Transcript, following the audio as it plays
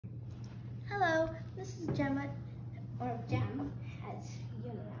Hello, this is Gemma, or Gem, as you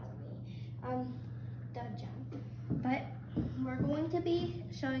know me, the Gem. But we're going to be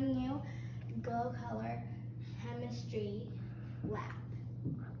showing you Go Color Chemistry Lab.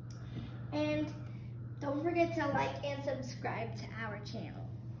 And don't forget to like and subscribe to our channel.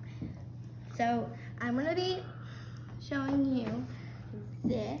 So I'm going to be showing you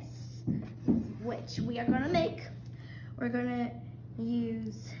this, which we are going to make. We're going to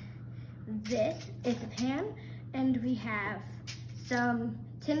use this. It's a pan, and we have some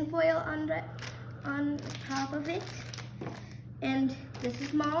tin foil on top of it. And this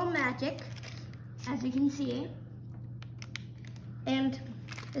is Model Magic, as you can see. And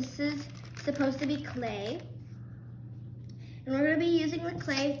this is supposed to be clay. And we're going to be using the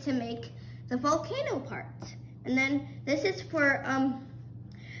clay to make the volcano part. And then this is for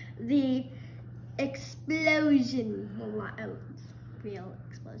the explosion, well, not real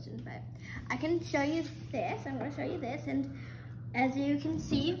explosion, but I can show you this. I'm going to show you this, and as you can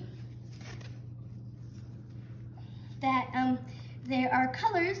see, that there are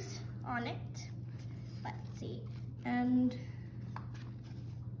colors on it. Let's see, and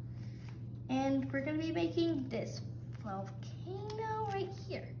we're going to be making this volcano right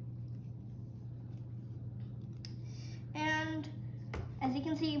here. And as you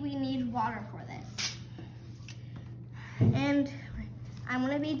can see, we need water for this. And I'm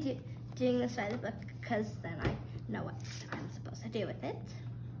going to be doing this by the book because then I know what I'm supposed to do with it.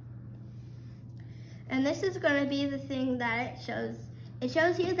 And this is going to be the thing that it shows. It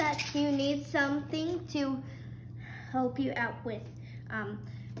shows you that you need something to help you out with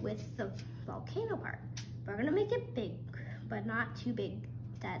the volcano part. We're going to make it big, but not too big.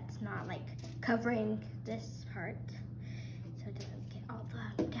 That's not like covering this part, so it doesn't get all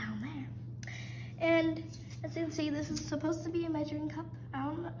the down there. And as you can see, this is supposed to be a measuring cup. I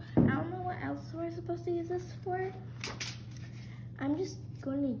don't know what else we're supposed to use this for. I'm just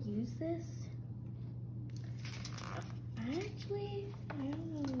going to use this. Actually, I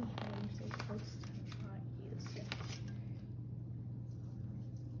don't know how I'm supposed to not use it.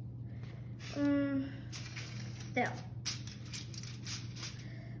 Still,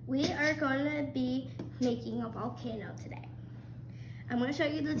 we are going to be making a volcano today. I'm going to show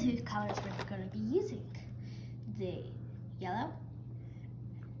you the two colors we're going to be using. The yellow,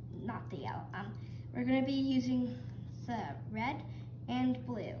 not the yellow, we're going to be using the red and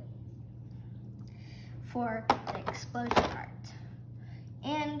blue for the explosion part.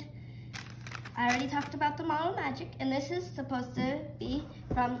 And I already talked about the Model Magic, and this is supposed to be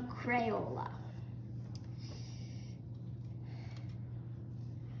from Crayola.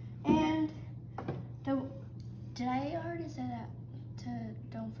 And did I already say that?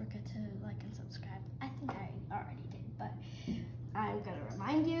 Don't forget to like and subscribe. I think I already did, but I'm gonna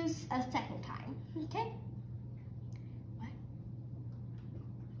remind you a second time, okay? What?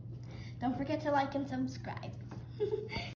 Don't forget to like and subscribe.